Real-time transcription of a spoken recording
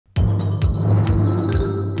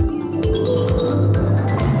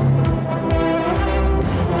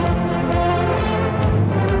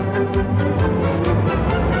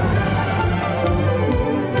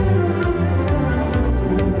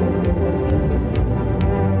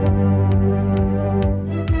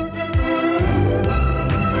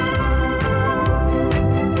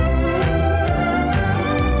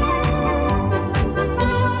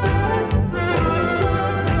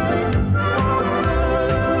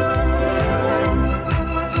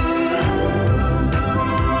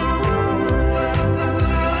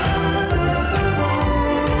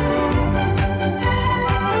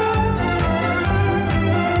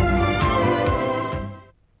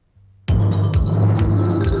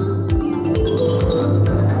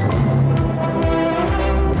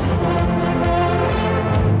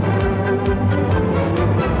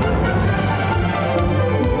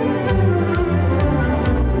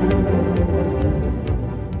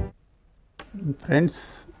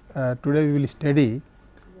Friends, today we will study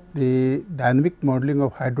the dynamic modeling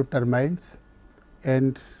of hydro turbines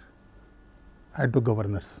and hydro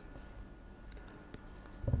governors.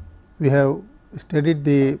 We have studied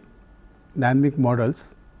the dynamic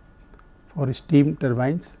models for steam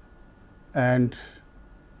turbines and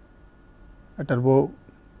turbo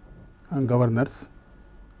governors.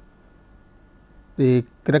 The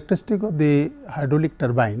characteristic of the hydraulic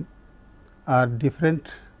turbine are different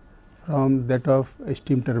from that of a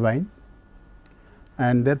steam turbine,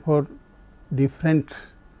 and therefore, different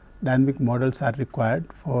dynamic models are required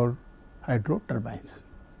for hydro turbines.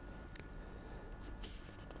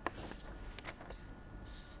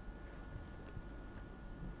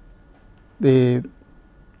 The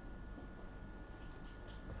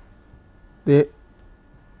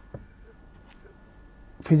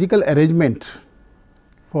physical arrangement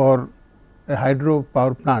for a hydro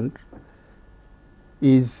power plant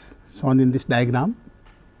is shown in this diagram.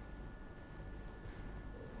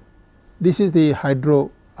 This is the hydro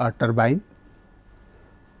turbine.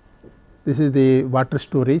 This is the water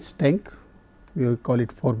storage tank, we will call it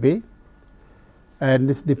 4-bay, and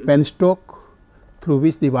this is the penstock through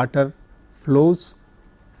which the water flows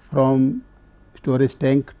from storage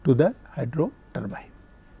tank to the hydro turbine.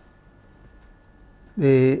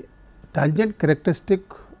 The tangent characteristic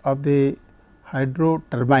of the hydro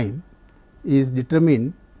turbine is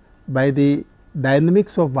determined by the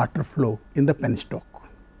dynamics of water flow in the penstock,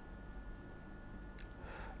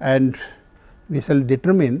 and we shall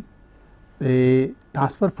determine the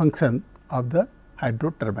transfer function of the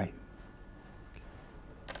hydro turbine.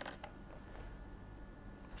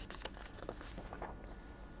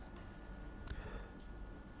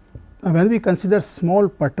 Now, when we consider small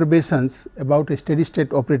perturbations about a steady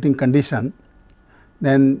state operating condition,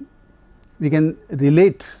 then we can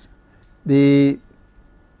relate the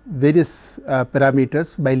various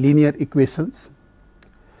parameters by linear equations.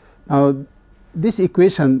 Now, this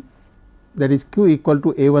equation, that is q equal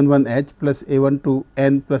to A11H plus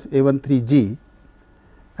A12N plus A13G,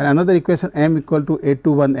 and another equation m equal to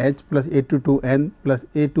A21H plus A22N plus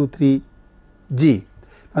A23G.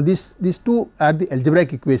 Now, these two are the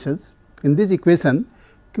algebraic equations. In this equation,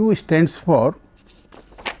 q stands for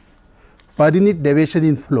per unit deviation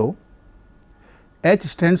in flow, h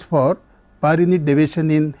stands for per unit deviation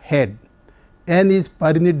in head, n is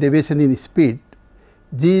per unit deviation in speed,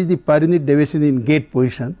 g is the per unit deviation in gate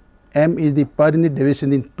position, m is the per unit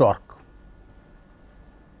deviation in torque.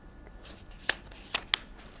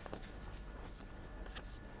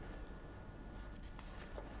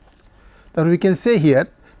 Now, we can say here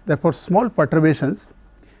that for small perturbations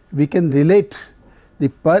we can relate the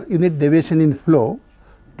per unit deviation in flow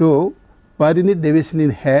to per unit deviation in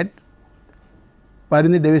head, per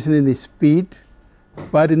unit deviation in speed,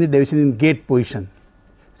 per unit deviation in gate position.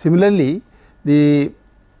 Similarly, the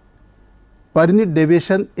per unit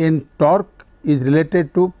deviation in torque is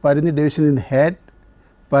related to per unit deviation in head,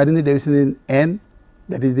 per unit deviation in n,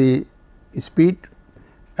 that is the speed,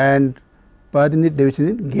 and per unit deviation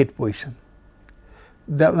in gate position.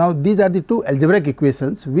 Now, these are the two algebraic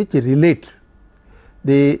equations which relate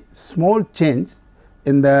the small change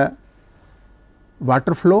in the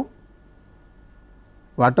water flow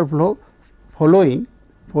following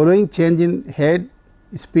change in head,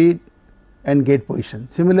 speed and gate position.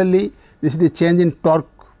 Similarly, this is the change in torque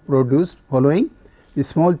produced following the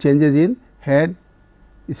small changes in head,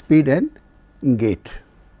 speed and gate.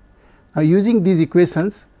 Now, using these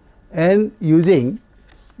equations and using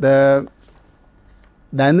the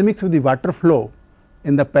dynamics of the water flow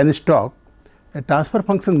in the penstock, a transfer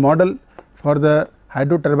function model for the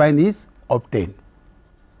hydro turbine is obtained.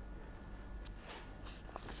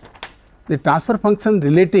 The transfer function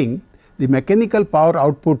relating the mechanical power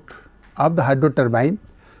output of the hydro turbine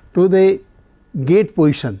to the gate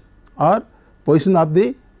position or position of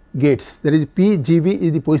the gates, that is PGV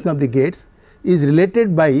is the position of the gates, is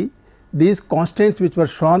related by these constants which were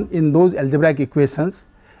shown in those algebraic equations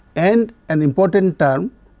and an important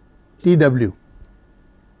term TW.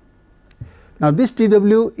 Now, this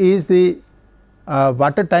TW is the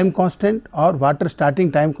water time constant or water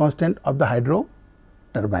starting time constant of the hydro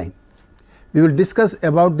turbine. We will discuss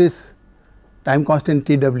about this time constant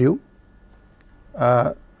TW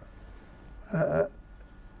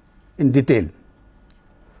in detail.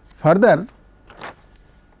 Further,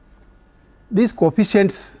 these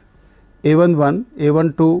coefficients A11,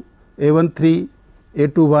 A12, A13,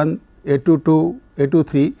 A21, A22,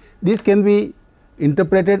 A23, these can be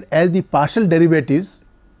interpreted as the partial derivatives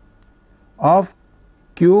of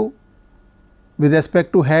q with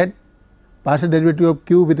respect to head, partial derivative of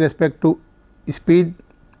q with respect to speed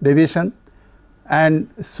deviation, and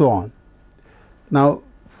so on. Now,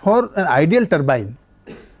 for an ideal turbine,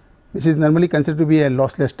 which is normally considered to be a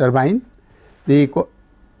lossless turbine, the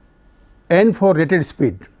N for rated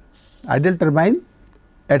speed, ideal turbine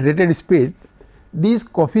at rated speed, these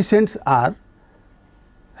coefficients are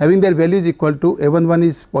having their values equal to A11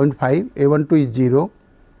 is 0.5, A12 is 0,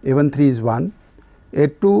 A13 is 1,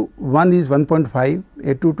 A21 is 1.5,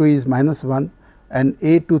 A22 is -1 and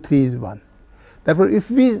A23 is 1. Therefore, if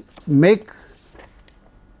we make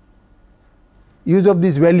use of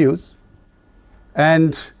these values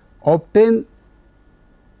and obtain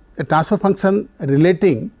a transfer function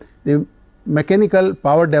relating the mechanical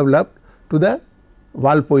power developed to the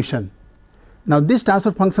valve position. Now, this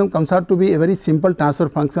transfer function comes out to be a very simple transfer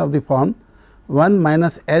function of the form 1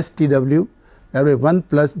 minus STW that will be 1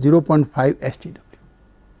 plus 0.5 STW.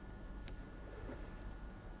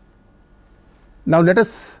 Now, let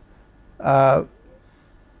us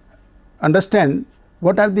understand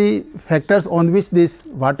what are the factors on which this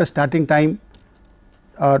water starting time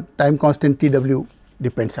or time constant TW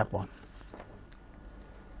depends upon.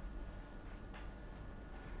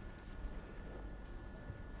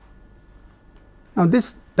 Now,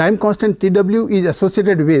 this time constant TW is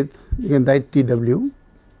associated with, you can write TW,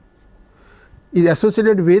 is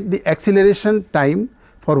associated with the acceleration time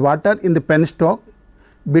for water in the penstock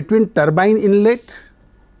between turbine inlet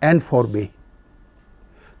and forebay.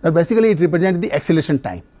 Now, basically it represents the acceleration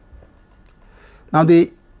time. Now,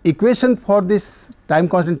 the equation for this time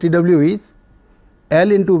constant TW is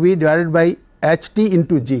L into V divided by HT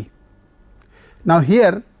into G. Now,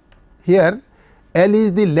 here L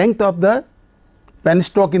is the length of the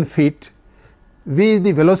penstock in feet, V is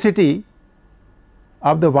the velocity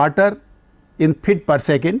of the water in feet per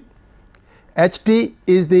second, HT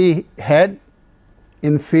is the head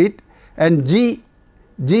in feet and G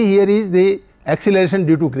here is the acceleration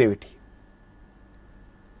due to gravity.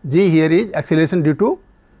 G here is acceleration due to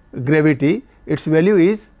gravity, its value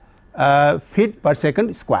is feet per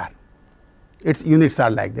second square, its units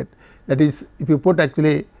are like that. That is, if you put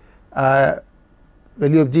actually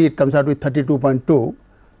value of G, it comes out with 32.2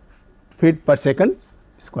 feet per second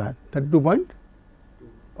square, 32.2.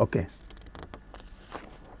 Okay.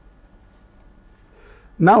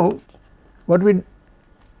 Now, what we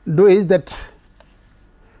do is that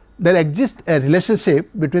there exists a relationship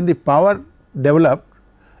between the power developed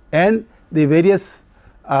and the various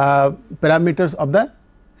parameters of the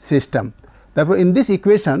system. Therefore, in this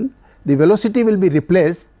equation the velocity will be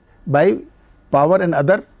replaced by power and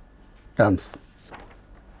other terms.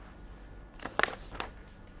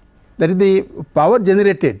 That is, the power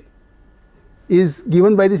generated is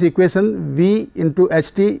given by this equation V into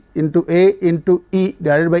HT into A into E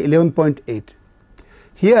divided by 11.8.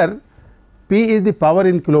 Here P is the power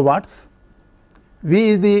in kilowatts, V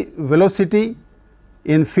is the velocity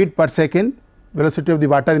in feet per second, velocity of the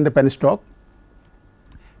water in the penstock,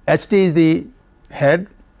 HT is the head,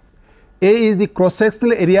 A is the cross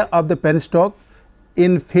sectional area of the penstock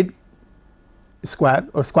in feet square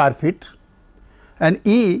or square feet, and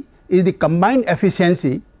E is the combined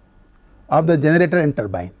efficiency of the generator and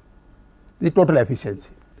turbine, the total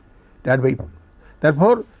efficiency. That way,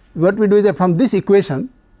 therefore, what we do is that from this equation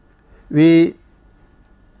we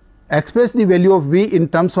express the value of V in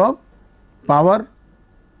terms of power,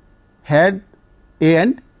 head, A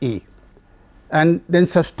and E, and then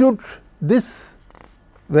substitute this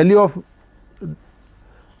value of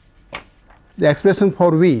the expression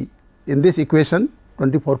for V in this equation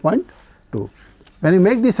 24.2. When you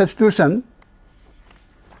make the substitution,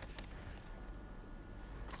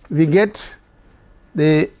 we get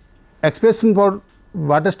the expression for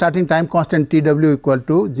water starting time constant TW equal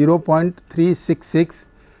to 0.366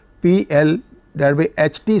 PL divided by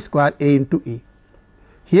HT square A into E.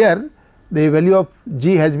 Here the value of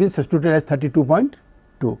G has been substituted as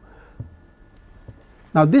 32.2.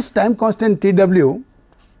 Now, this time constant TW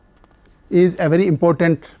is a very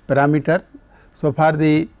important parameter so far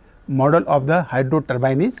the model of the hydro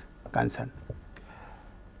turbine is concerned.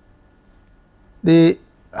 The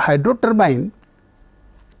hydro turbine,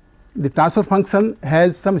 the transfer function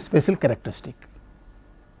has some special characteristic,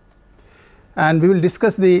 and we will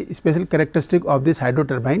discuss the special characteristic of this hydro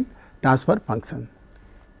turbine transfer function.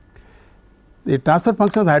 The transfer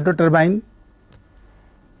function of the hydro turbine,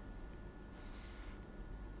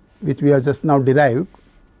 which we have just now derived,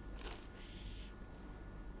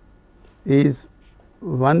 is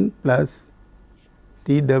 1 plus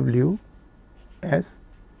TW S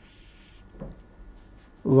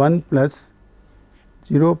 1 plus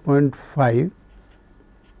 0.5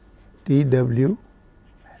 TW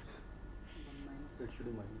S.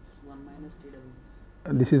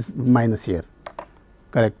 This is minus here.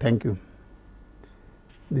 correct, thank you.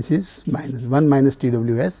 This is minus 1 minus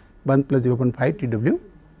TWS 1 plus 0.5 TW,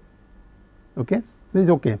 okay. This is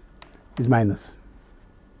okay, is minus.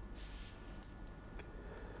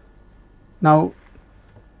 Now,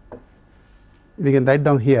 we can write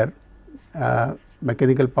down here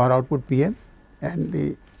mechanical power output Pm and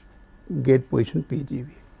the gate position PGV.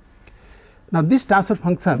 Now, this transfer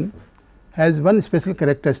function has one special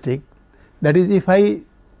characteristic, that is, if I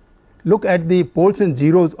look at the poles and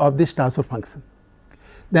zeros of this transfer function,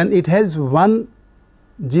 then it has 1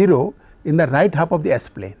 0 in the right half of the S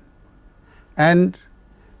plane, and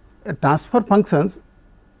transfer functions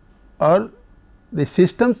or the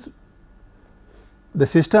systems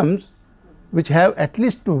which have at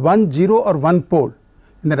least 1 0 or 1 pole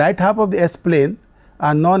in the right half of the S plane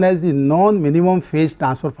are known as the non-minimum phase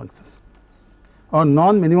transfer functions or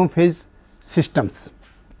non-minimum phase systems.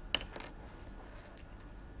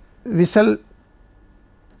 We shall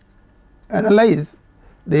analyze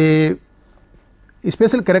the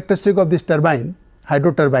special characteristic of this turbine,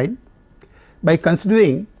 hydro turbine, by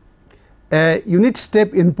considering a unit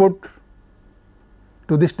step input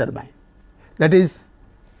to this turbine. That is,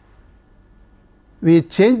 we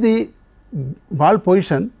change the valve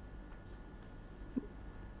position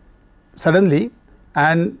suddenly,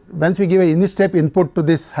 and once we give a unit step input to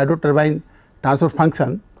this hydro turbine transfer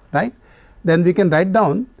function, right, then we can write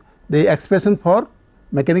down the expression for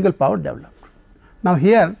mechanical power developed. Now,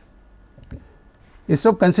 here instead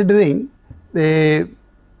of considering the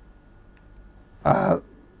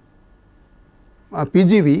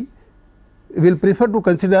PGV, we will prefer to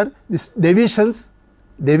consider this deviations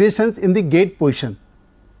in the gate position,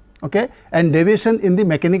 okay, and deviation in the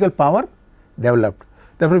mechanical power developed.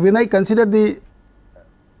 Therefore, when I consider the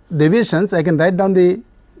deviations, I can write down the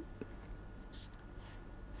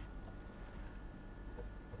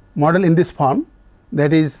model in this form,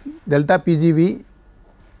 that is delta PGV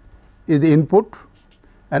is the input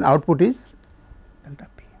and output is delta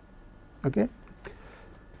P. Okay.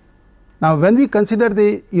 Now, when we consider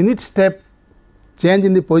the unit step change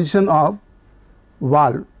in the position of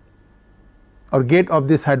valve or gate of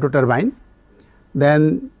this hydro turbine,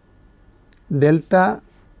 then delta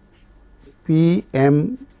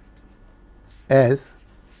PMS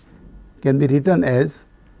can be written as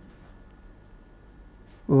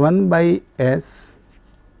 1 by S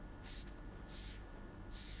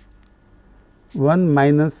 1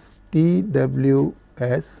 minus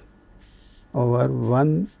TWS over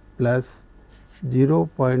 1 plus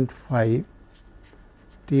 0.5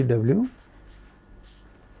 TWS.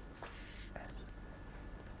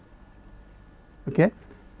 Okay,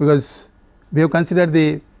 because we have considered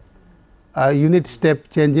the unit step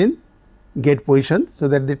change in gate position, so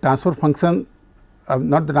that the transfer function,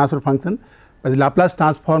 not the transfer function, but the Laplace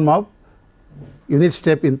transform of unit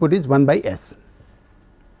step input is 1 by S.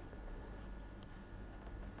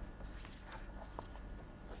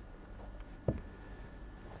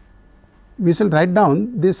 We shall write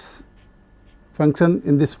down this function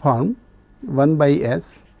in this form 1 by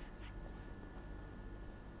S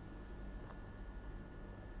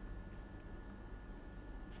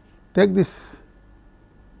take this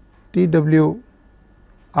TW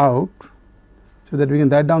out, so that we can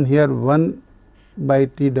write down here 1 by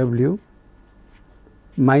TW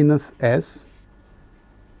minus S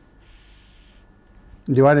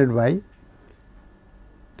divided by,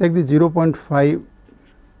 take the 0.5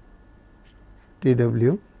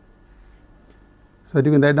 TW, so that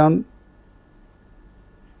you can write down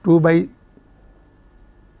 2 by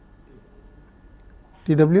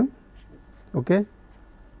TW, okay,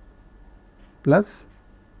 plus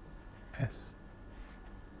S.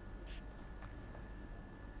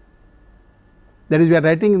 That is, we are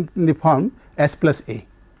writing in the form S plus A,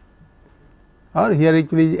 or here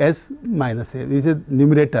actually S minus A. This is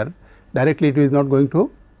numerator, directly it is not going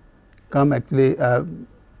to come actually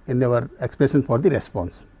in our expression for the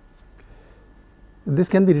response. This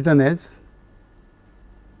can be written as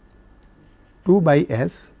 2 by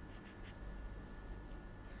S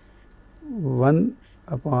 1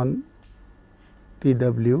 upon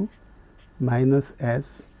TW minus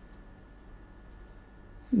S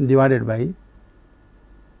divided by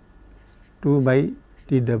 2 by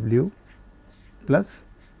TW plus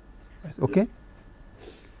S. Okay.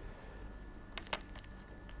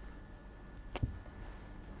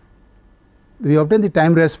 We obtain the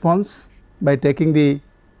time response by taking the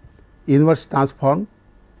inverse transform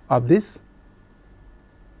of this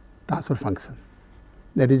transfer function.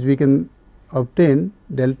 That is, we can obtain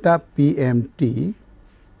delta PMT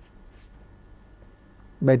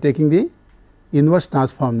by taking the inverse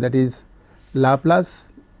transform, that is Laplace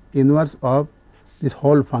inverse of this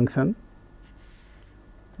whole function,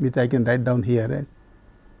 which I can write down here as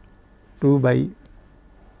 2 by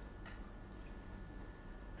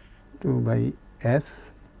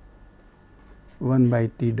S 1 by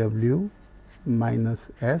T w minus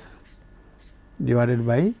S divided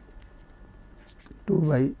by 2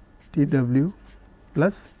 by T w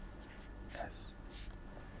plus S.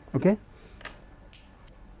 Okay.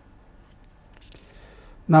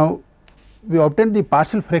 Now, we obtained the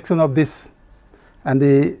partial fraction of this, and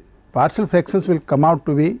the partial fractions will come out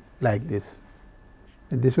to be like this.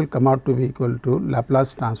 And this will come out to be equal to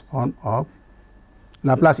Laplace transform of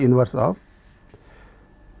Laplace inverse of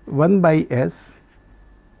 1 by S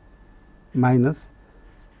minus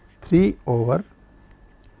 3 over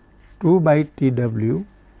 2 by T w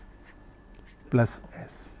plus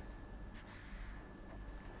S.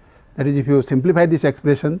 That is, if you simplify this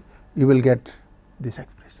expression, you will get this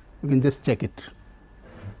expression. You can just check it.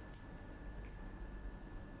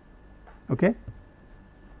 Okay.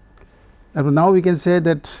 Now we can say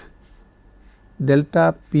that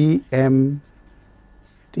delta P m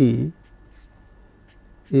t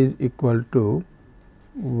is equal to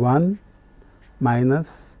 1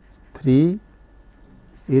 minus 3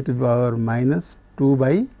 e to the power minus 2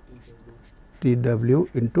 by T w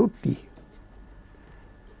into T.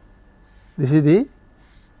 This is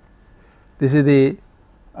the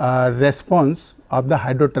response of the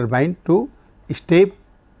hydro turbine to step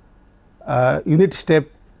unit step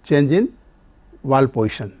change in valve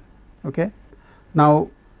position. Okay. Now,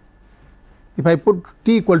 if I put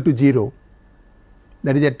t equal to 0,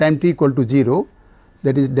 that is at time t equal to 0,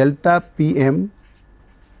 that is delta P m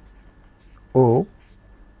O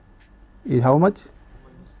is how much?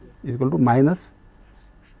 Is equal to minus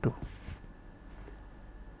 2.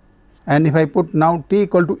 And if I put now t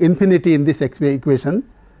equal to infinity in this equation,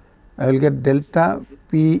 I will get delta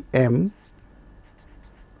P m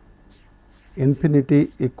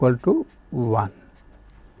infinity equal to 1.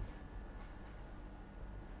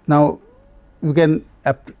 Now, you can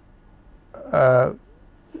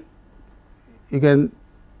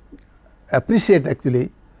appreciate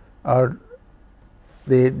actually or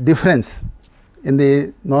the difference in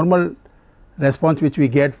the normal response which we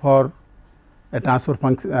get for a transfer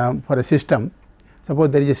function for a system. Suppose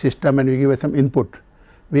there is a system and we give it some input,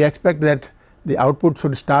 we expect that the output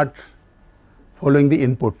should start following the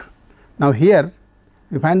input. Now, here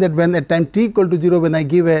we find that when at time t equal to 0, when I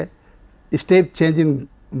give a step change in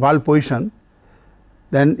valve position,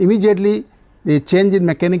 then immediately the change in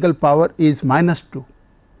mechanical power is minus 2.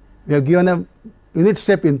 We have given a unit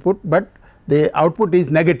step input, but the output is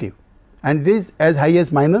negative and it is as high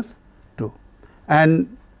as minus 2,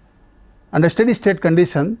 and under steady state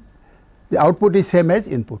condition the output is same as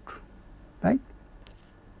input, right.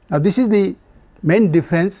 Now, this is the main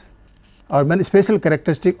difference or main special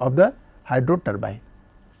characteristic of the hydro turbine.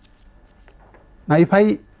 Now, if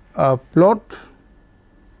I plot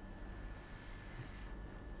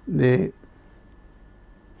the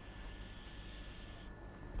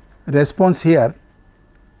response here,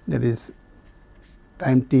 that is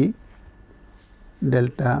time t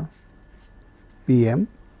delta P m,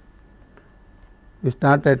 we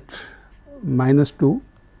start at minus 2,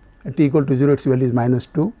 at t equal to 0 its value is minus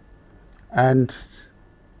 2, and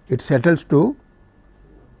it settles to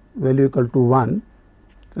value equal to 1.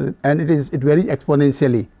 So, and it varies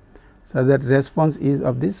exponentially. So, that response is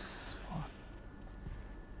of this form.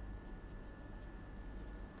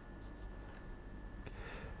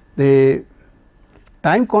 The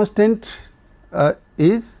time constant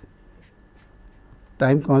is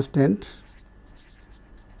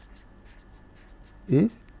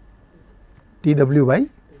T w by 2,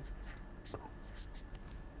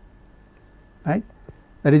 right.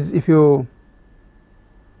 That is, if you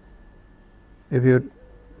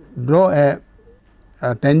draw a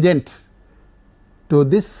tangent to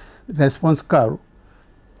this response curve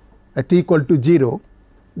at t equal to 0,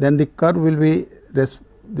 then the curve will be this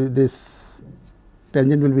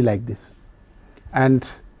tangent will be like this, and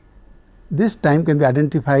this time can be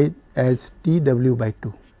identified as T w by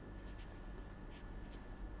 2.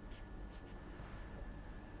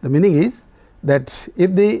 The meaning is that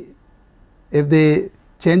if the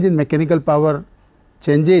change in mechanical power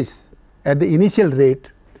changes at the initial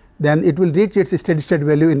rate, then it will reach its steady state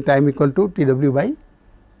value in time equal to T w by 2,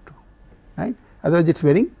 right. Otherwise, it is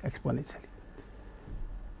varying exponentially.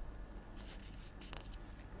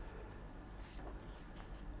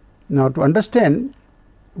 Now, to understand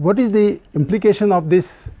what is the implication of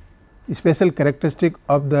this special characteristic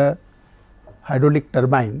of the hydraulic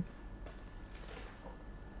turbine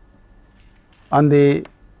on the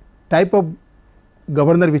type of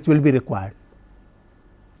governor which will be required.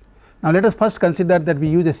 Now, let us first consider that we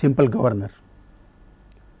use a simple governor,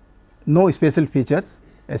 no special features,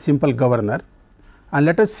 a simple governor, and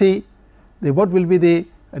let us see what will be the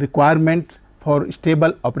requirement for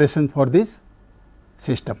stable operation for this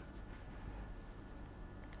system.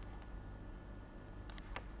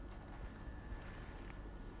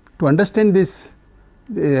 To understand this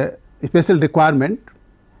special requirement,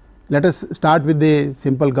 let us start with the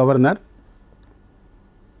simple governor.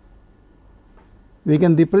 We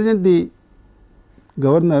can represent the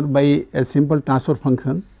governor by a simple transfer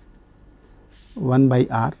function 1 by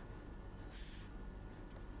r.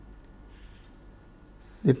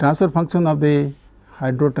 The transfer function of the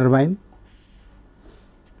hydro turbine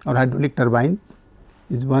or hydraulic turbine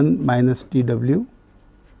is 1 minus T W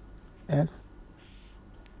S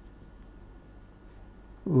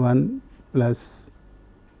 1 plus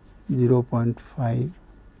 0.5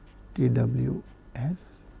 T W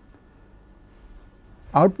S.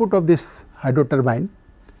 Output of this hydro turbine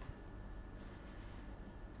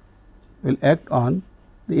will act on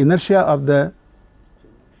the inertia of the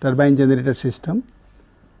turbine generator system.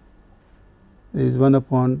 This is 1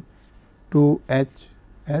 upon 2 H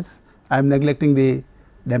S. I am neglecting the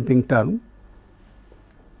damping term.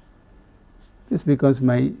 This becomes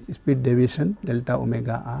my speed deviation delta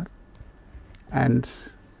omega r, and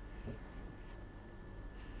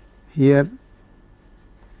here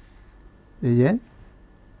is a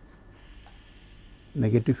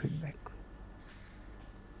negative feedback.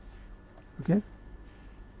 Okay.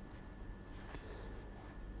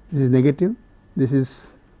 This is negative, this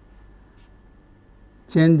is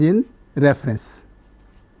change in reference.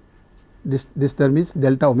 This term is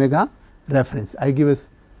delta omega reference. I give us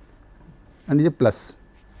and is a plus.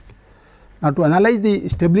 Now, to analyze the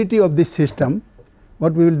stability of this system,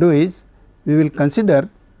 what we will do is we will consider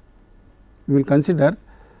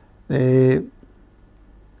the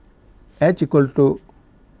H equal to,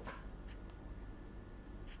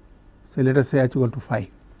 say let us say H equal to 5.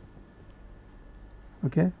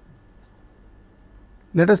 Okay.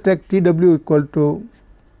 Let us take T W equal to,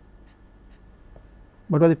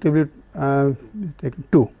 what was the T W taken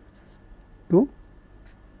 2.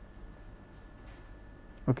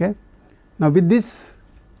 Okay. Now, with these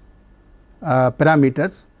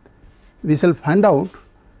parameters, we shall find out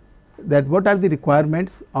that what are the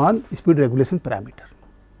requirements on speed regulation parameter.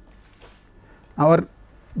 Our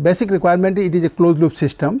basic requirement, it is a closed loop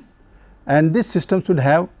system, and this system should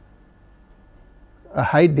have a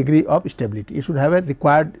high degree of stability. It should have a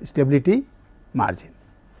required stability margin.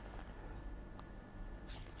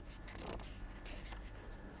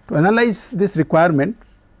 To analyze this requirement,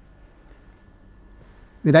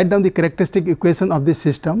 we write down the characteristic equation of this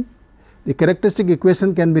system. The characteristic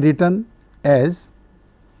equation can be written as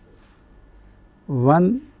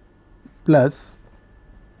 1 plus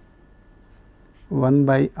 1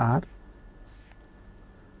 by r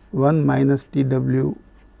 1 minus T W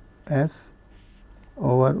S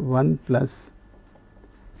over 1 plus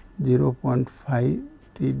 0.5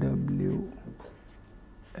 T W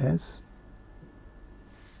S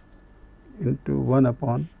into 1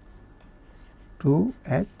 upon 2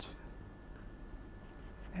 H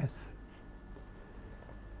S.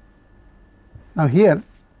 Now, here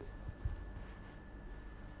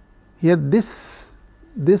this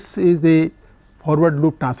is the forward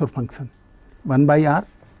loop transfer function 1 by r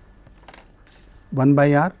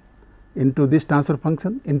into this transfer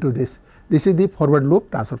function into this. This is the forward loop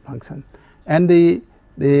transfer function, and the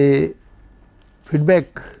feedback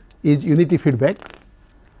is unity feedback,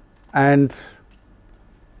 and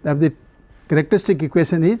the characteristic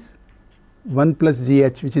equation is 1 plus G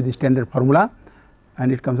H, which is the standard formula,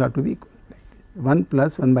 and it comes out to be equal like this 1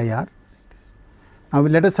 plus 1 by r. Now,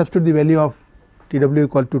 let us substitute the value of T W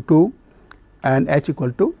equal to 2 and H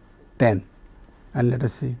equal to 10, and let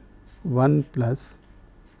us see 1 plus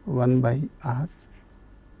 1 by r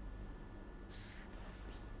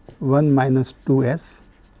 1 minus 2 S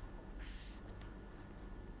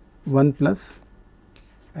 1 plus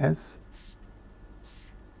S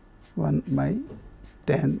 1 by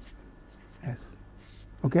 10 S.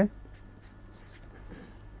 Okay.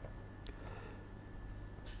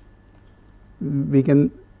 We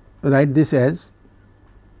can write this as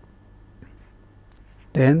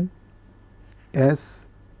 10 S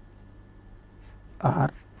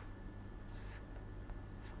R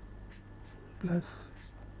plus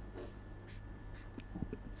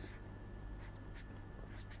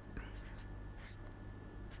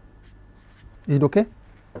is it okay?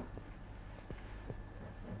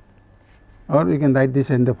 Or we can write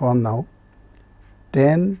this in the form now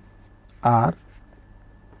 10 R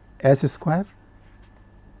S square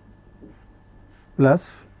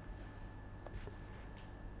plus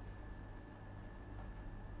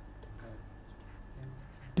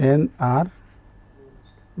 10 R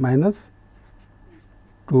minus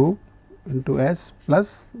 2 into S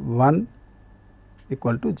plus 1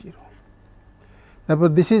 equal to 0. Therefore,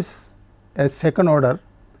 this is a second order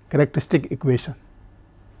characteristic equation,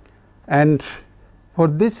 and for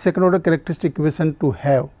this second order characteristic equation to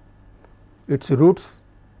have its roots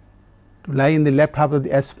to lie in the left half of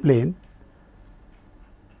the S plane,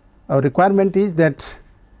 our requirement is that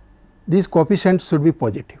these coefficients should be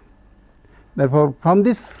positive. Therefore, from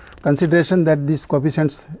this consideration that these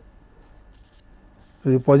coefficients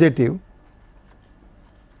should be positive,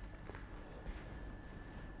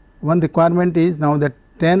 one requirement is now that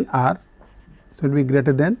 10 R should be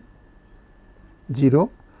greater than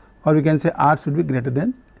 0, or we can say R should be greater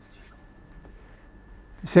than 0.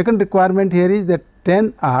 The second requirement here is that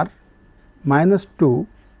 10 R minus 2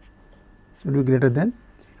 should be greater than 0.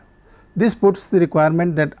 This puts the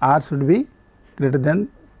requirement that R should be greater than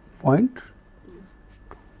 0.2.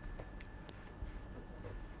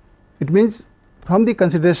 It means from the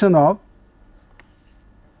consideration of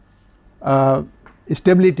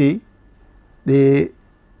stability, the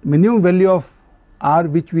minimum value of R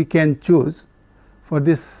which we can choose for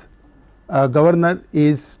this governor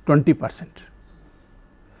is 20%.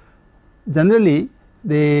 Generally,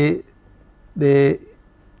 the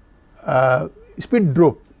speed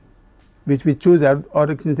drop which we choose, or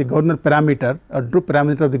the governor parameter or droop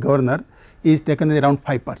parameter of the governor is taken around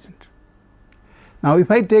 5%. Now, if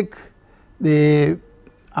I take the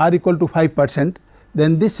R equal to 5%,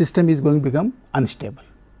 then this system is going to become unstable.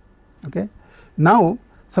 Okay. Now,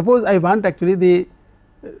 suppose I want actually the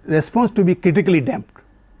response to be critically damped,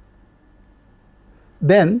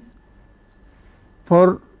 then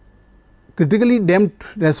for critically damped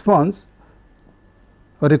response,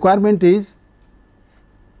 our requirement is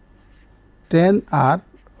 10 R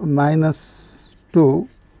minus 2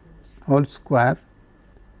 whole square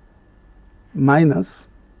minus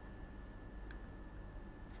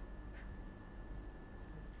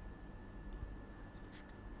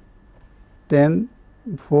 10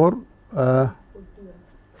 for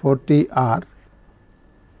 40 R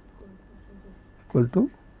equal to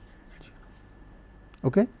 0.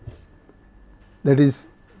 Okay. That is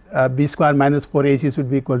B square minus 4 AC should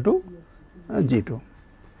be equal to G2.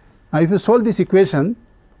 Now, if you solve this equation,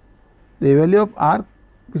 the value of R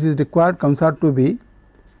which is required comes out to be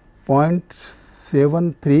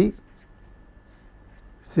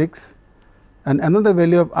 0.736, and another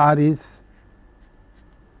value of R is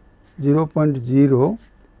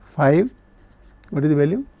 0.05. What is the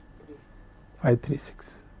value?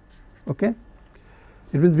 536. Okay.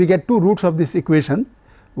 It means we get two roots of this equation.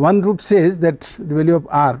 One root says that the value of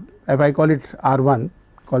R, if I call it R1,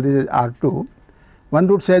 call this as R2. One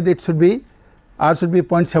root says it should be R should be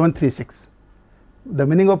 0.736. The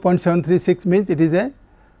meaning of 0.736 means it is a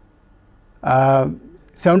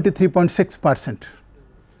 73.6%,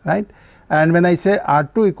 right? And when I say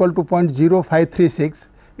R2 equal to 0.0536,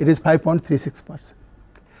 it is 5.36%.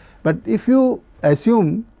 But if you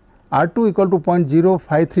assume R2 equal to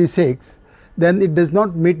 0.0536, then it does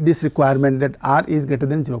not meet this requirement that R is greater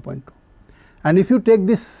than 0.2. And if you take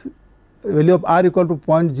this value of R equal to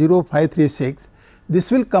 0.0536,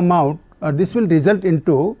 this will come out, or this will result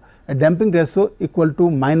into a damping ratio equal to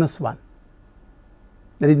 -1,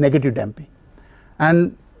 that is negative damping.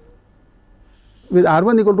 And with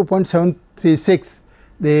R1 equal to 0.736,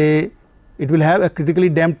 it will have a critically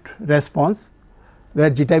damped response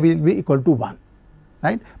where zeta will be equal to 1,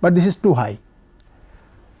 right, but this is too high.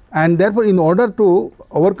 And therefore, in order to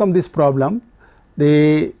overcome this problem,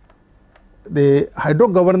 the hydro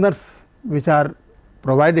governors which are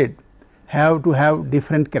provided have to have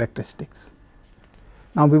different characteristics.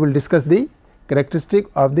 Now, we will discuss the characteristic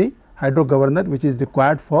of the hydro governor which is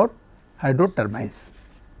required for hydro turbines.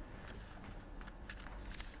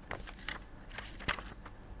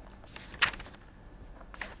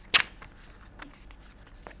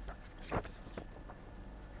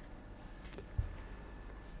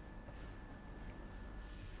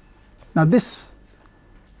 Now, this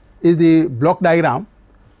is the block diagram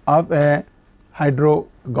of a hydro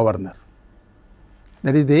governor,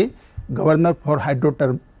 that is the governor for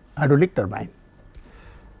hydraulic turbine.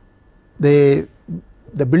 The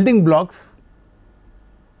building blocks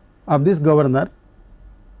of this governor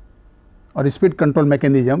or speed control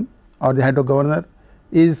mechanism or the hydro governor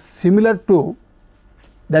is similar to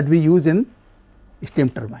that we use in steam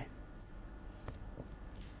turbine.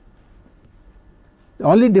 The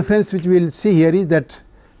only difference which we will see here is that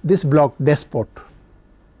this block dashpot.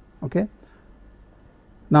 Okay.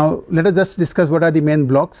 Now, let us just discuss what are the main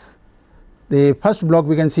blocks. The first block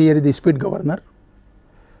we can see here is the speed governor.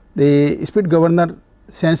 The speed governor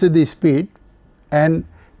senses the speed and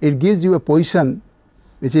it gives you a position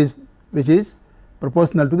which is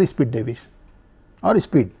proportional to the speed deviation or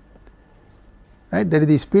speed, right. That is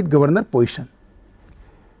the speed governor position.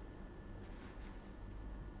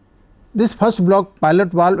 This first block, pilot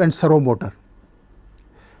valve and servo motor.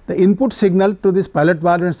 The input signal to this pilot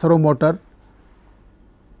valve and servo motor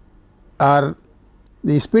are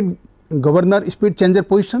the speed governor speed changer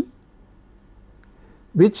position,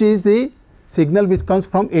 which is the signal which comes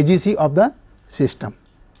from AGC of the system,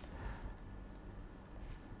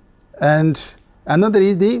 and another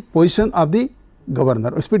is the position of the governor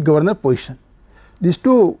or speed governor position. These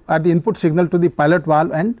two are the input signal to the pilot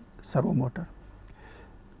valve and servo motor.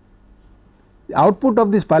 The output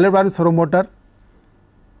of this pilot valve and servo motor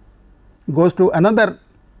goes to another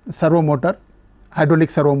servo motor, hydraulic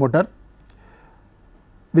servo motor,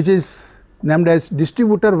 which is named as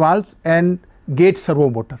distributor valves and gate servo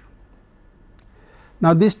motor.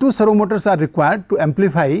 Now, these two servo motors are required to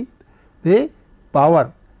amplify the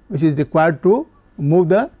power which is required to move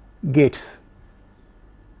the gates,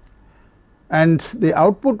 and the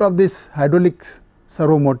output of this hydraulic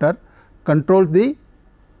servo motor controls the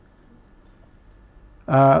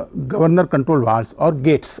governor control valves or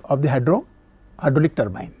gates of the hydraulic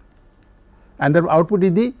turbine, and the output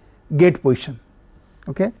is the gate position.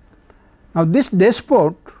 Okay. Now, this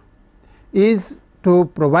dashport is to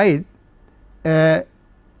provide a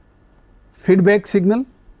feedback signal,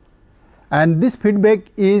 and this feedback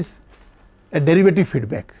is a derivative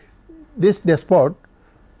feedback. This dashport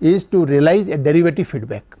is to realize a derivative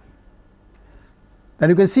feedback. Then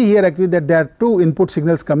you can see here actually that there are two input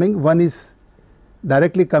signals coming. One is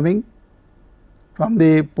directly coming from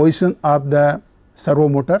the position of the servo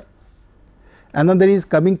motor, another is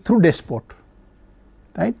coming through dashport,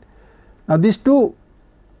 right. Now, these two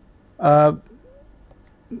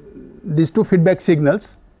feedback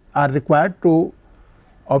signals are required to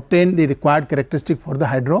obtain the required characteristic for the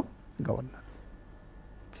hydro governor.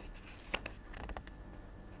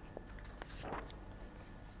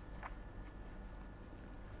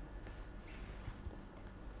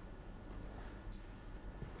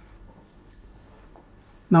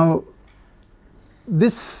 Now,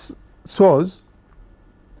 this shows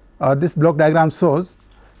this block diagram shows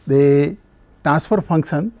the transfer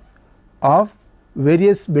function of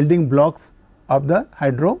various building blocks of the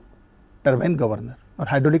hydro turbine governor or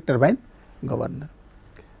hydraulic turbine governor.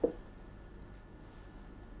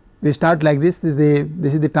 We start like this. This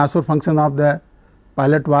is the transfer function of the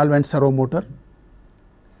pilot valve and servo motor.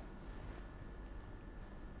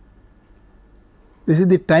 This is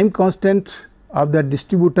the time constant of the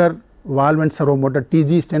distributor valve and servo motor.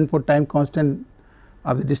 TG stands for time constant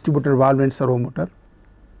of the distributor valve and servo motor.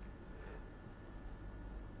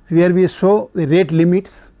 Here we show the rate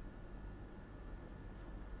limits.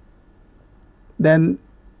 Then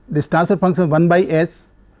this transfer function 1 by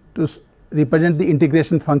S to represent the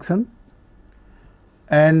integration function,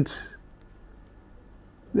 and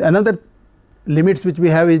another limits which we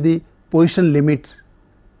have is the position limit,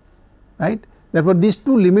 right. Therefore, these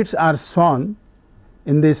two limits are shown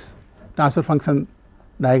in this transfer function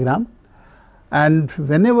diagram, and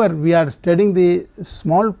whenever we are studying the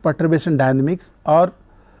small perturbation dynamics or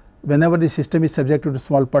whenever the system is subjected to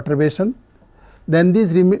small perturbation, then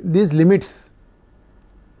these limits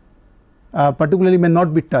particularly may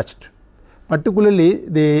not be touched. Particularly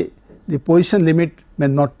the position limit may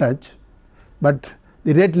not touch, but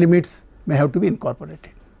the rate limits may have to be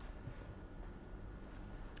incorporated.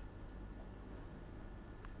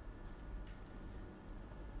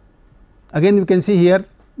 Again, you can see here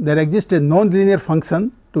there exists a non-linear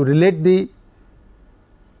function to relate the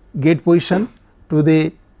gate position to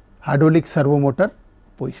the hydraulic servo motor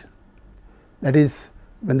position. That is,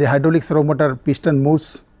 when the hydraulic servo motor piston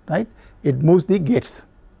moves, right, it moves the gates,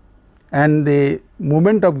 and the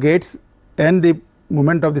movement of gates and the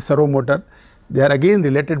movement of the servo motor, they are again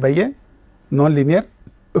related by a non-linear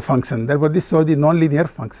function. Therefore, this shows the non-linear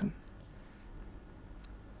function.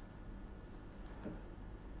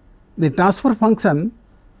 The transfer function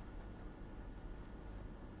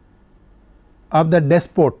of the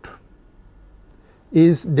dashport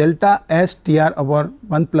is delta STR over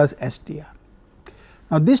 1 plus STR.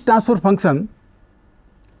 Now, this transfer function,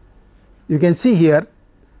 you can see here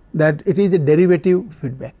that it is a derivative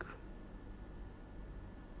feedback.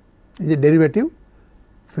 It is a derivative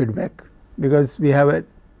feedback because we have a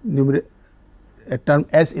term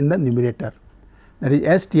S in the numerator, that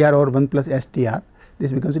is STR over 1 plus STR.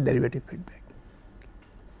 This becomes a derivative feedback.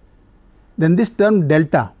 Then this term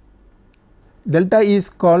delta is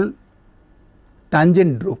called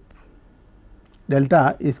tangent droop.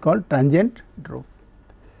 Delta is called tangent droop.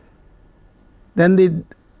 Then the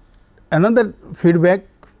another feedback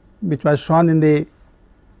which was shown in the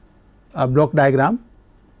block diagram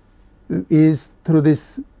is through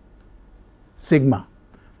this sigma.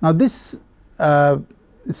 Now, this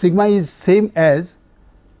sigma is same as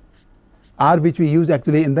R which we use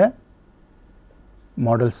actually in the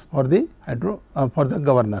models for the for the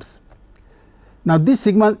governors. Now, this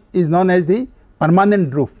sigma is known as the permanent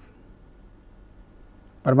droop.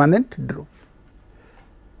 Permanent droop.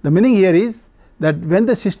 The meaning here is that when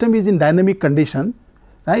the system is in dynamic condition,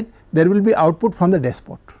 right, there will be output from the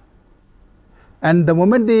dashboard, and the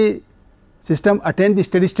moment the system attains the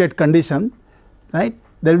steady state condition, right,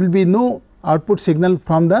 there will be no output signal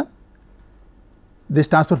from this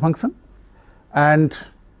transfer function, and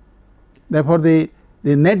therefore the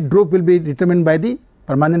net droop will be determined by the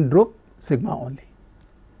permanent droop sigma only.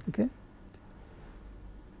 Okay.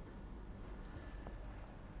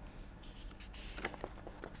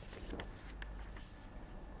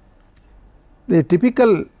 The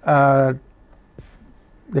typical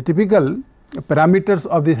parameters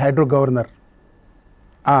of this hydro governor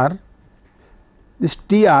are this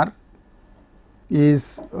TR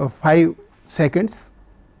is 5 seconds.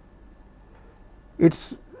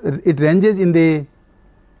 It ranges in the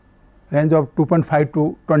range of 2.5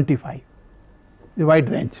 to 25, a wide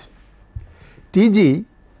range. TG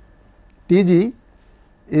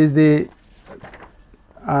is the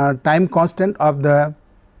time constant of the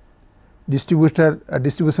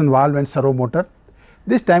distribution valve and servo motor.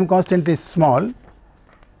 This time constant is small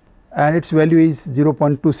and its value is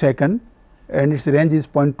 0.2 second and its range is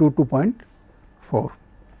 0.2 to 0.4.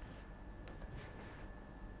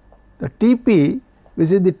 The TP,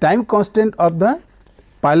 which is the time constant of the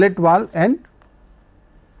pilot valve and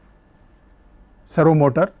servo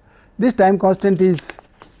motor, this time constant is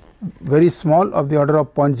very small, of the order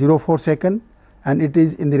of 0.04 second, and it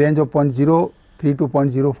is in the range of 0.03 to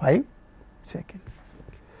 0.05 second.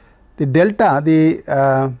 The delta, the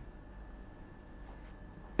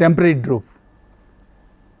temporary droop,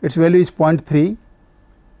 its value is 0.3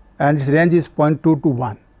 and its range is 0.2 to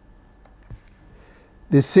 1.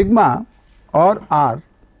 The sigma or R,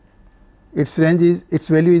 its range is, its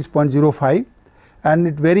value is 0.05 and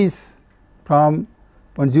it varies from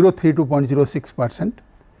 0.03 to 0.06%.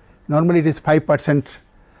 Normally it is 5%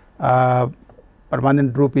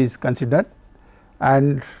 permanent droop is considered,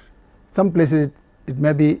 and some places it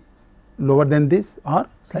may be lower than this or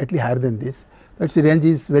slightly higher than this. Its range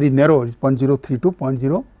is very narrow, it is 0.03 to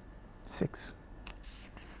 0.06.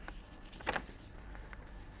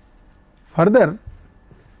 Further,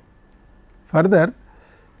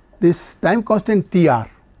 this time constant TR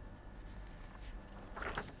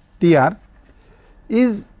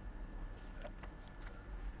is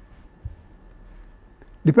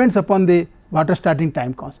depends upon the water starting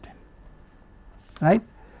time constant, right.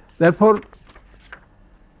 Therefore,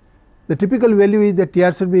 the typical value is that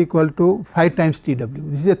TR should be equal to 5 times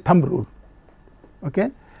TW. This is a thumb rule,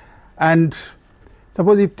 okay. And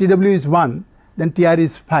suppose if TW is 1, then TR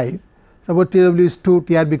is 5. Suppose TW is 2,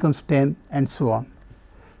 TR becomes 10, and so on.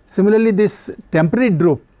 Similarly, this temporary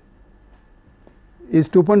droop is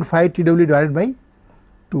 2.5 TW divided by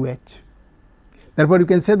 2H. Therefore, you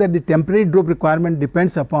can say that the temporary droop requirement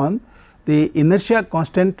depends upon the inertia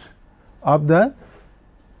constant of the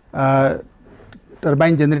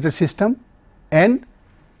turbine generator system and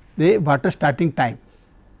the water starting time,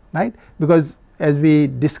 right, because as we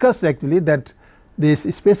discussed actually that this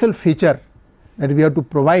special feature that we have to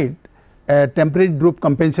provide a temporary droop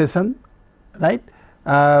compensation, right,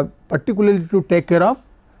 particularly to take care of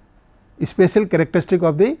special characteristic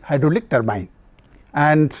of the hydraulic turbine,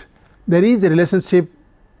 and there is a relationship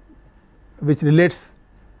which relates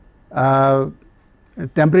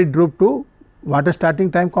temporary droop to water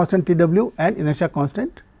starting time constant TW and inertia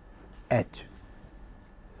constant H.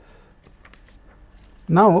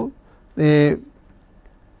 Now, the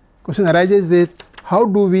question arises that how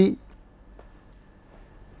do we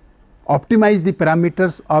optimize the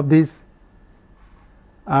parameters of this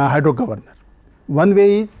hydro governor. One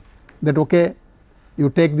way is that okay,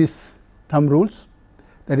 you take this thumb rules,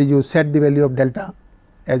 that is you set the value of delta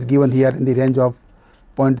as given here in the range of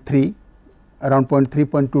 0.3, around 0.3,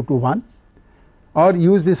 0.2 to 1, or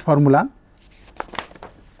use this formula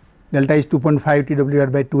delta is 2.5 TW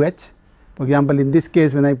divided by 2H. For example, in this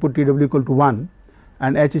case when I put TW equal to 1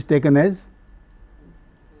 and H is taken as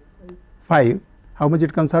 5, how much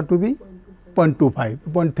it comes out to be? 0.25,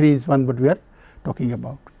 0.3 is one what we are talking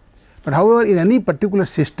about. But however, in any particular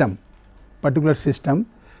system,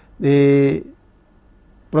 the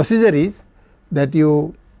procedure is that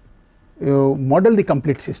you model the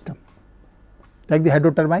complete system, like the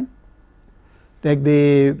hydro turbine. take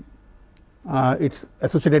the its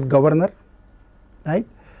associated governor, right,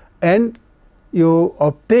 and you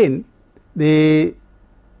obtain the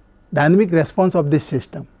dynamic response of this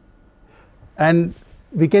system, and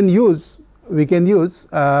we can use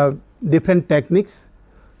different techniques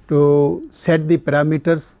to set the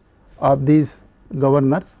parameters of these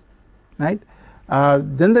governors, right.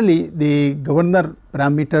 Generally the governor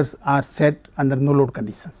parameters are set under no load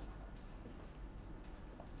conditions.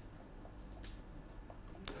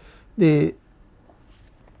 The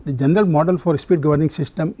general model for speed governing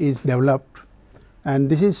system is developed, and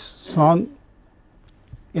this is shown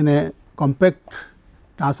in a compact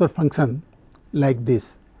transfer function like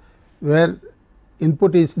this, where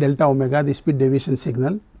input is delta omega, the speed deviation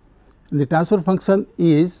signal, and the transfer function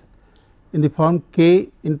is in the form k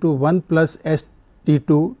into 1 plus s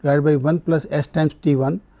T2 divided by 1 plus s times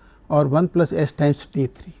T1 or 1 plus s times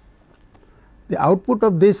T3. The output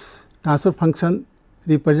of this transfer function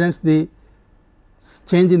represents the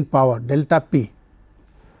change in power delta P.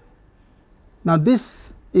 Now,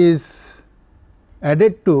 this is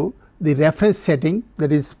added to the reference setting,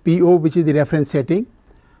 that is PO, which is the reference setting,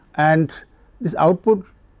 and this output,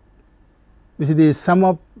 which is the sum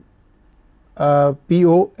of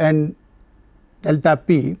PO and delta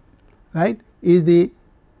P, right, is the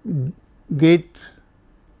gate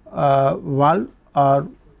valve or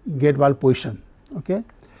gate valve position. Okay.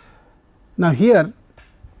 Now, here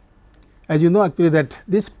as you know actually that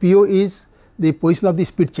this PO is the position of the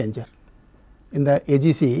speed changer. In the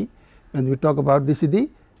AGC, when we talk about this is the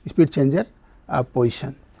speed changer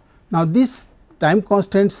position. Now, these time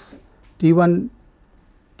constants T1,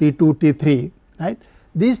 T2, T3, right,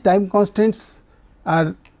 these time constants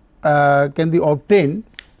are can be obtained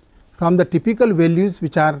from the typical values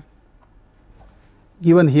which are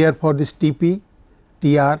given here for this Tp,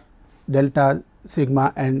 Tr, delta,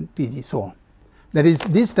 sigma and Tg, so on. That is,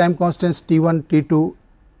 these time constants T1, T2,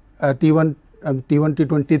 T1,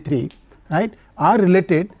 T2 and T3, right, are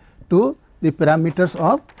related to the parameters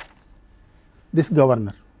of this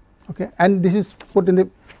governor, okay, and this is put in the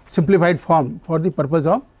simplified form for the purpose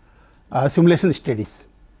of simulation studies.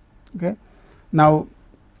 Okay. Now,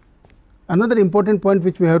 another important point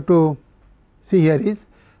which we have to see here is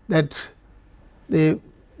that there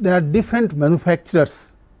are different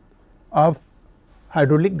manufacturers of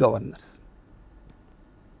hydraulic governors.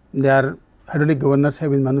 Their hydraulic governors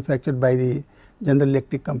have been manufactured by the General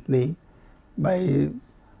Electric Company, by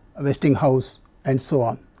Westinghouse and so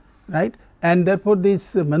on, right, and therefore,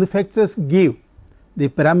 these manufacturers give the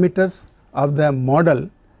parameters of the model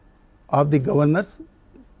of the governors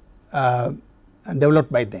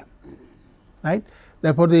developed by them, right.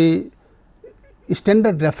 Therefore, the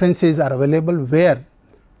standard references are available where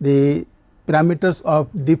the parameters of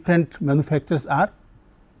different manufacturers are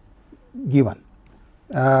given.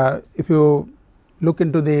 If you look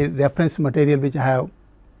into the reference material which I have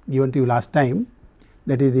given to you last time,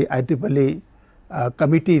 that is the IEEE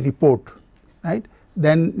committee report, right,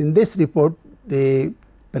 then in this report the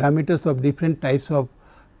parameters of different types of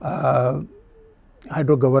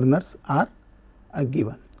hydro governors are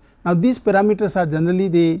given. Now, these parameters are generally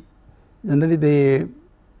the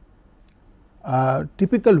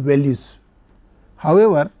typical values.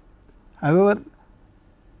 However,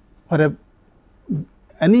 for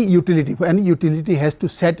any utility has to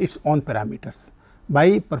set its own parameters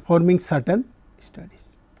by performing certain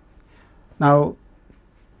studies. Now,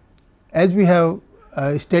 as we have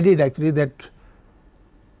studied actually that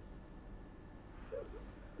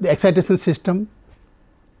the excitation system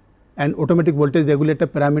and automatic voltage regulator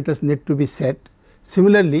parameters need to be set.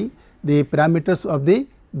 Similarly, the parameters of the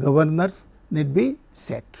governors need be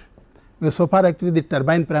set. Because so far actually the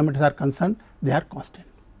turbine parameters are concerned, they are constant.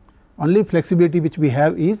 Only flexibility which we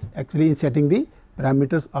have is actually in setting the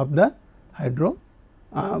parameters of the hydro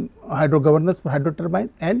governors for hydro turbine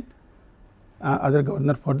and other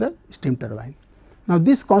governor for the steam turbine. Now,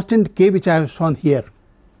 this constant K which I have shown here,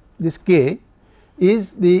 this K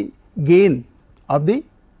is the gain of the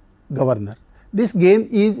governor. This gain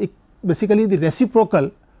is basically the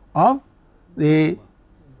reciprocal of the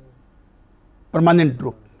permanent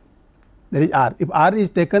droop, that is R. If R is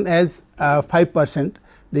taken as 5%,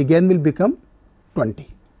 the gain will become 20,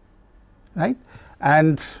 right,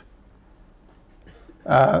 and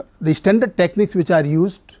the standard techniques which are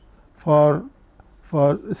used for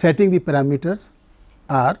setting the parameters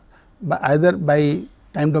are either by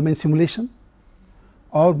time domain simulation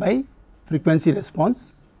or by frequency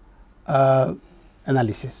response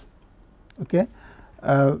analysis. Okay.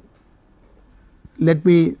 Let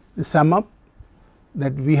me sum up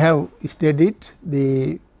that we have studied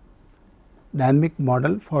the dynamic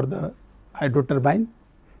model for the hydro turbine.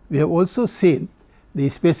 We have also seen the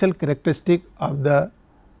special characteristic of the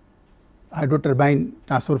hydro turbine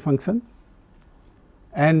transfer function,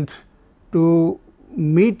 and to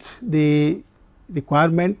meet the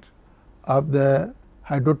requirement of the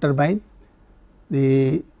hydro turbine,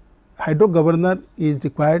 the hydro governor is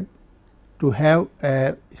required to have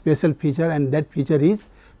a special feature, and that feature is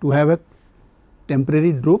to have a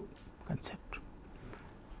temporary droop concept.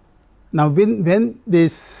 Now, when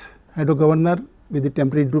this hydro governor with the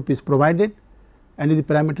temporary droop is provided and if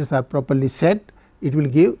the parameters are properly set, it will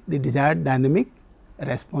give the desired dynamic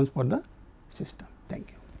response for the system.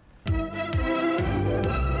 Thank you.